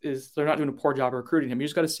is they're not doing a poor job of recruiting him. You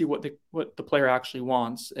just got to see what the player actually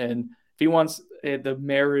wants, and if he wants the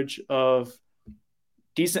marriage of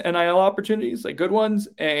decent NIL opportunities, like good ones,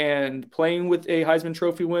 and playing with a Heisman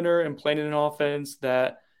Trophy winner and playing in an offense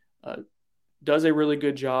that does a really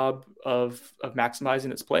good job of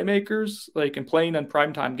maximizing its playmakers, like and playing on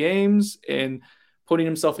primetime games and putting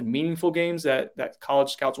himself in meaningful games that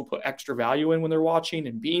college scouts will put extra value in when they're watching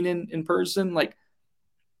and being in person, like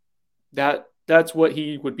that's what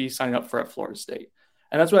he would be signing up for at Florida State.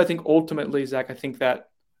 And that's what I think ultimately, Zach, I think that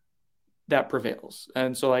prevails.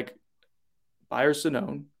 And so like buyer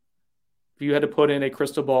Sonone, if you had to put in a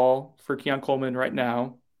crystal ball for Keon Coleman right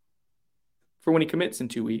now, for when he commits in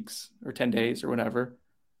 2 weeks or 10 days or whatever,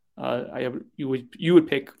 you would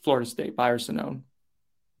pick Florida State, buyer Sonone.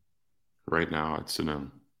 Right now, it's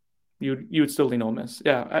Sonone. You would still lean Ole Miss.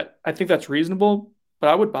 Yeah, I think that's reasonable, but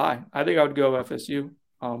I would buy. I think I would go FSU.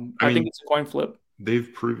 I think it's a coin flip.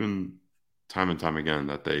 They've proven time and time again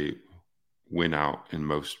that they win out in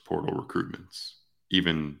most portal recruitments,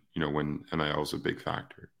 even, when NIL is a big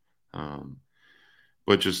factor.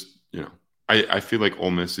 But just, I feel like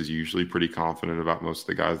Ole Miss is usually pretty confident about most of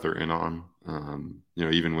the guys they're in on.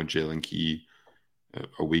 Even when Jalen Key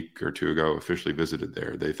a week or 2 ago officially visited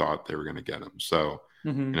there, they thought they were going to get him. So,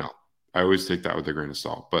 I always take that with a grain of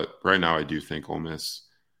salt. But right now, I do think Ole Miss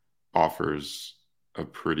offers a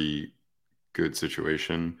pretty good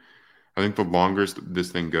situation. I think the longer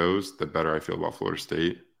this thing goes, the better I feel about Florida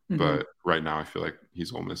State. But right now, I feel like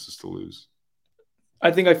he's Ole Miss's to lose.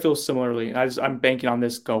 I think I feel similarly. I'm banking on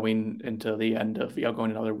this going into the end of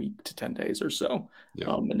going another week to 10 days or so.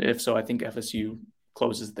 Yeah. And if so, I think FSU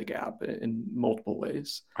closes the gap in multiple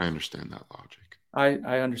ways. I understand that logic.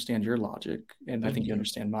 I understand your logic, and I think you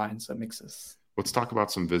understand mine. So it makes us. Let's talk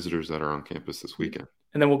about some visitors that are on campus this weekend.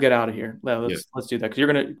 And then we'll get out of here. Let's do that because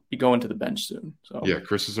you're going to be going to the bench soon. So yeah,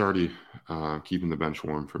 Chris is already keeping the bench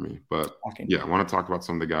warm for me. But I want to talk about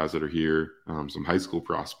some of the guys that are here, some high school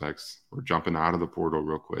prospects. We're jumping out of the portal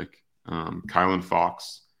real quick. Kylan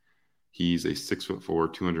Fox, he's a 6'4",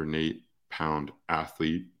 208-pound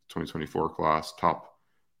athlete, 2024 class, top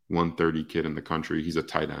 130 kid in the country. He's a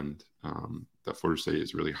tight end that Florida State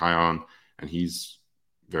is really high on, and he's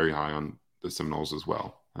very high on the Seminoles as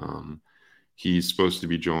well. He's supposed to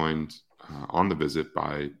be joined on the visit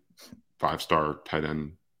by 5-star tight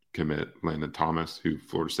end commit Landon Thomas, who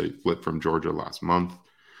Florida State flipped from Georgia last month.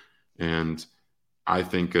 And I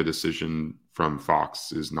think a decision from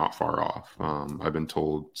Fox is not far off. I've been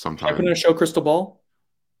told sometime. I'm going to show crystal ball.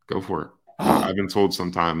 Go for it. I've been told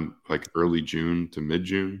sometime like early June to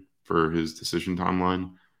mid-June for his decision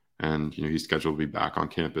timeline. And, he's scheduled to be back on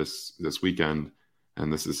campus this weekend.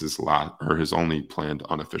 And this is his only planned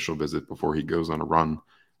unofficial visit before he goes on a run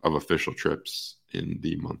of official trips in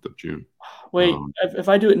the month of June. Wait, if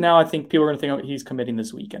I do it now, I think people are going to think he's committing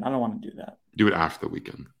this weekend. I don't want to do that. Do it after the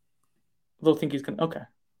weekend. They'll think he's going to. Okay.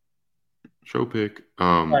 Show pick.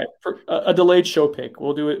 All right. For a delayed show pick.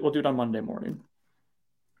 We'll do it on Monday morning.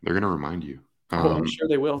 They're going to remind you. I'm sure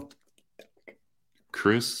they will.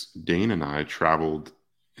 Chris, Dane, and I traveled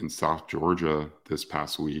in South Georgia this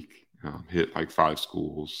past week. Hit like 5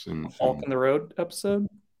 schools. And Falk on the Road episode?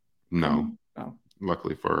 No. Oh.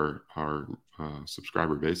 Luckily for our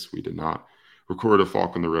subscriber base, we did not record a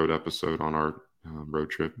Falk on the Road episode on our road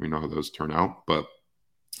trip. We know how those turn out. But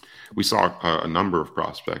we saw a number of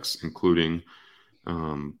prospects, including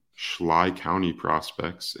Schley County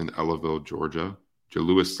prospects in Ellaville, Georgia.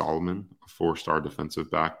 Jalewis Solomon, a 4-star defensive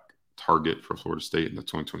back target for Florida State in the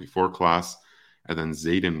 2024 class. And then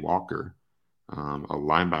Zayden Walker, a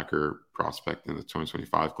linebacker prospect in the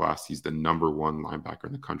 2025 class. He's the number 1 linebacker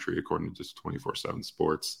in the country, according to just 24/7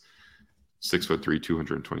 Sports. 6'3",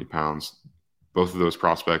 220 pounds. Both of those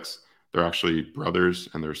prospects, they're actually brothers,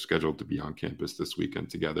 and they're scheduled to be on campus this weekend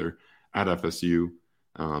together at FSU.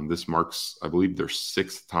 This marks, I believe, their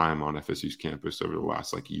 6th time on FSU's campus over the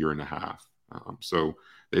last year and a half. So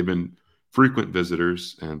they've been frequent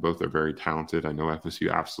visitors, and both are very talented. I know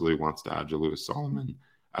FSU absolutely wants to add Jalewis Solomon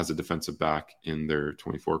as a defensive back in their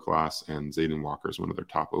 24 class, and Zayden Walker is one of their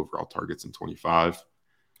top overall targets in 25.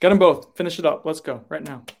 Get them both. Finish it up. Let's go right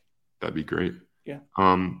now. That'd be great. Yeah.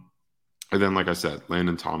 And then, like I said,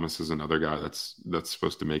 Landon Thomas is another guy that's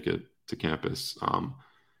supposed to make it to campus.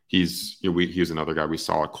 He's another guy we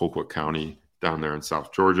saw at Colquitt County down there in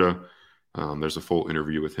South Georgia. There's a full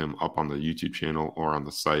interview with him up on the YouTube channel or on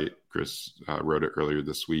the site. Chris wrote it earlier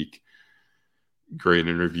this week. Great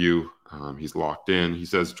interview. He's locked in. He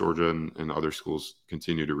says Georgia and other schools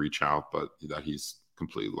continue to reach out, but that he's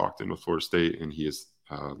completely locked in with Florida State, and he is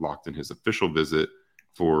locked in his official visit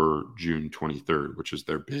for June 23rd, which is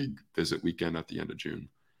their big visit weekend at the end of June.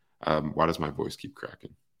 Why does my voice keep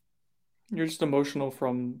cracking? You're just emotional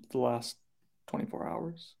from the last 24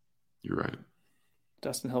 hours. You're right.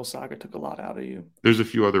 Destyn Hill Saga took a lot out of you. There's a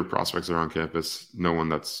few other prospects that are on campus. No one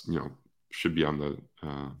that's, should be on the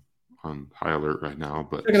on high alert right now.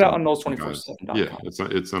 But check it out on Noles247.com. Yeah,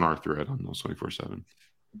 it's on our thread on Noles247.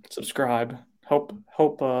 Subscribe. Help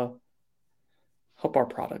our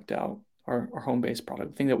product out, our home-based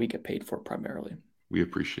product, the thing that we get paid for primarily. We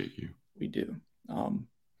appreciate you. We do.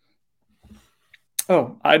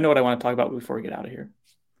 I know what I want to talk about before we get out of here.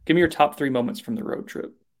 Give me your top 3 moments from the road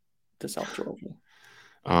trip to South Georgia.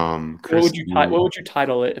 Chris, what would you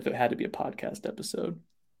title it if it had to be a podcast episode?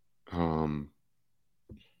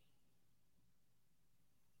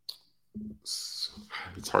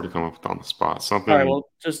 It's hard to come up with on the spot.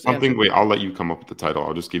 Wait, I'll let you come up with the title.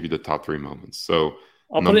 I'll just give you the top 3 moments. So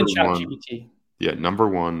I'll put it in ChatGPT. Yeah, number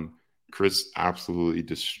 1, Chris absolutely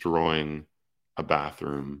destroying a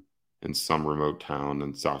bathroom in some remote town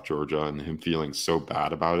in South Georgia, and him feeling so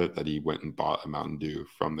bad about it that he went and bought a Mountain Dew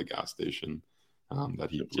from the gas station that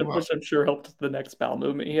he blew up. Which I'm sure helped the next bowel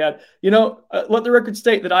movement he had. Let the record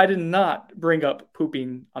state that I did not bring up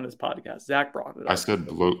pooping on this podcast. Zach brought it up. I said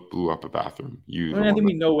blew up a bathroom. I think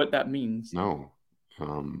we know what that means. No.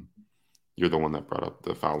 You're the one that brought up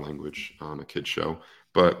the foul language on a kid's show.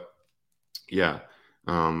 But, yeah,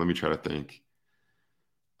 let me try to think.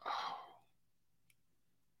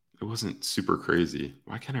 It wasn't super crazy.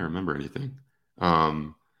 Why can't I remember anything?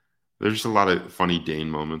 There's just a lot of funny Dane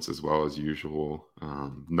moments as well as usual.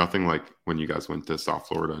 Nothing like when you guys went to South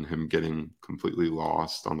Florida and him getting completely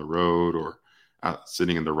lost on the road or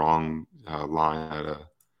sitting in the wrong line at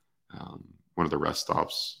one of the rest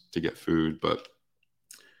stops to get food. But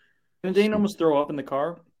did Dane almost throw up in the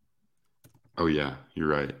car? Oh, yeah, you're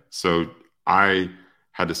right. So I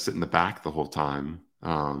had to sit in the back the whole time,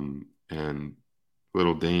 and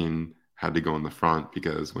little Dane had to go in the front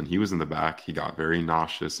because when he was in the back, he got very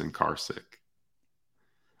nauseous and car sick.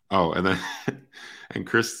 Oh, and then and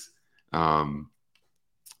Chris, we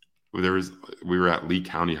were at Lee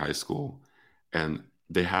County High School, and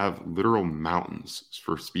they have literal mountains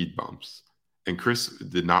for speed bumps. And Chris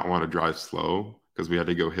did not want to drive slow because we had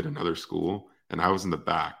to go hit another school, and I was in the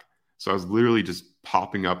back. So I was literally just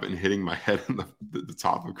popping up and hitting my head on the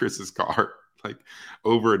top of Chris's car, like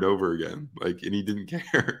over and over again, and he didn't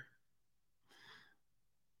care.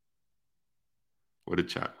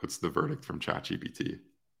 What's the verdict from ChatGPT?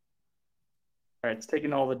 All right, it's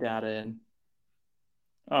taking all the data in.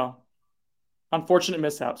 Oh, unfortunate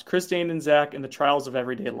mishaps. Chris, Dane, and Zach in the trials of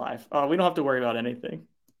everyday life. Oh, we don't have to worry about anything.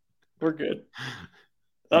 We're good.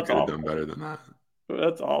 That's awful. Could have done better than that.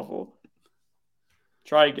 That's awful.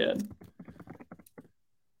 Try again.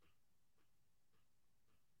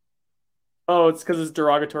 Oh, it's because it's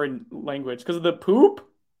derogatory language. Because of the poop?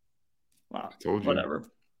 Wow. I told you. Whatever.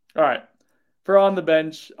 All right. For On the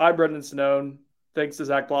Bench, I'm Brendan Snone. Thanks to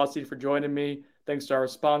Zach Blossy for joining me. Thanks to our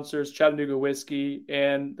sponsors, Chattanooga Whiskey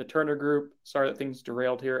and the Turner Group. Sorry that things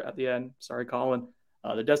derailed here at the end. Sorry, Colin.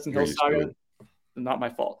 The Destyn Hill Saga, not my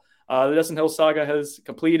fault. The Destyn Hill Saga has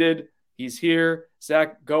completed. He's here.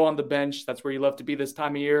 Zach, go on the bench. That's where you love to be this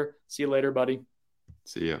time of year. See you later, buddy.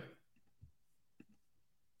 See ya.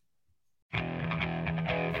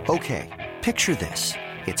 Okay, picture this.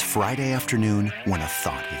 It's Friday afternoon when a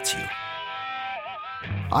thought hits you.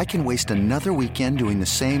 I can waste another weekend doing the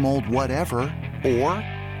same old whatever, or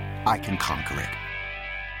I can conquer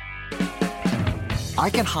it. I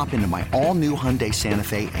can hop into my all-new Hyundai Santa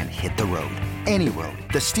Fe and hit the road. Any road.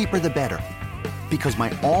 The steeper, the better. Because my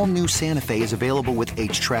all-new Santa Fe is available with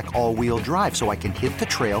H-Track all-wheel drive, so I can hit the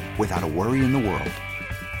trail without a worry in the world.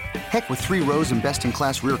 Heck, with 3 rows and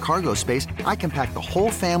best-in-class rear cargo space, I can pack the whole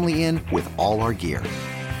family in with all our gear.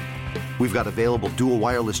 We've got available dual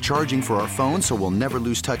wireless charging for our phones, so we'll never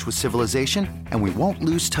lose touch with civilization, and we won't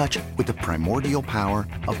lose touch with the primordial power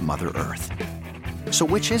of Mother Earth. So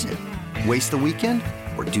which is it? Waste the weekend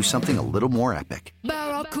or do something a little more epic?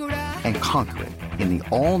 And conquer it in the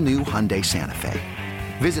all-new Hyundai Santa Fe.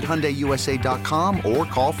 Visit HyundaiUSA.com or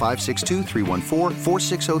call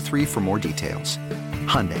 562-314-4603 for more details.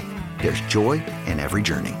 Hyundai, there's joy in every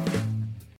journey.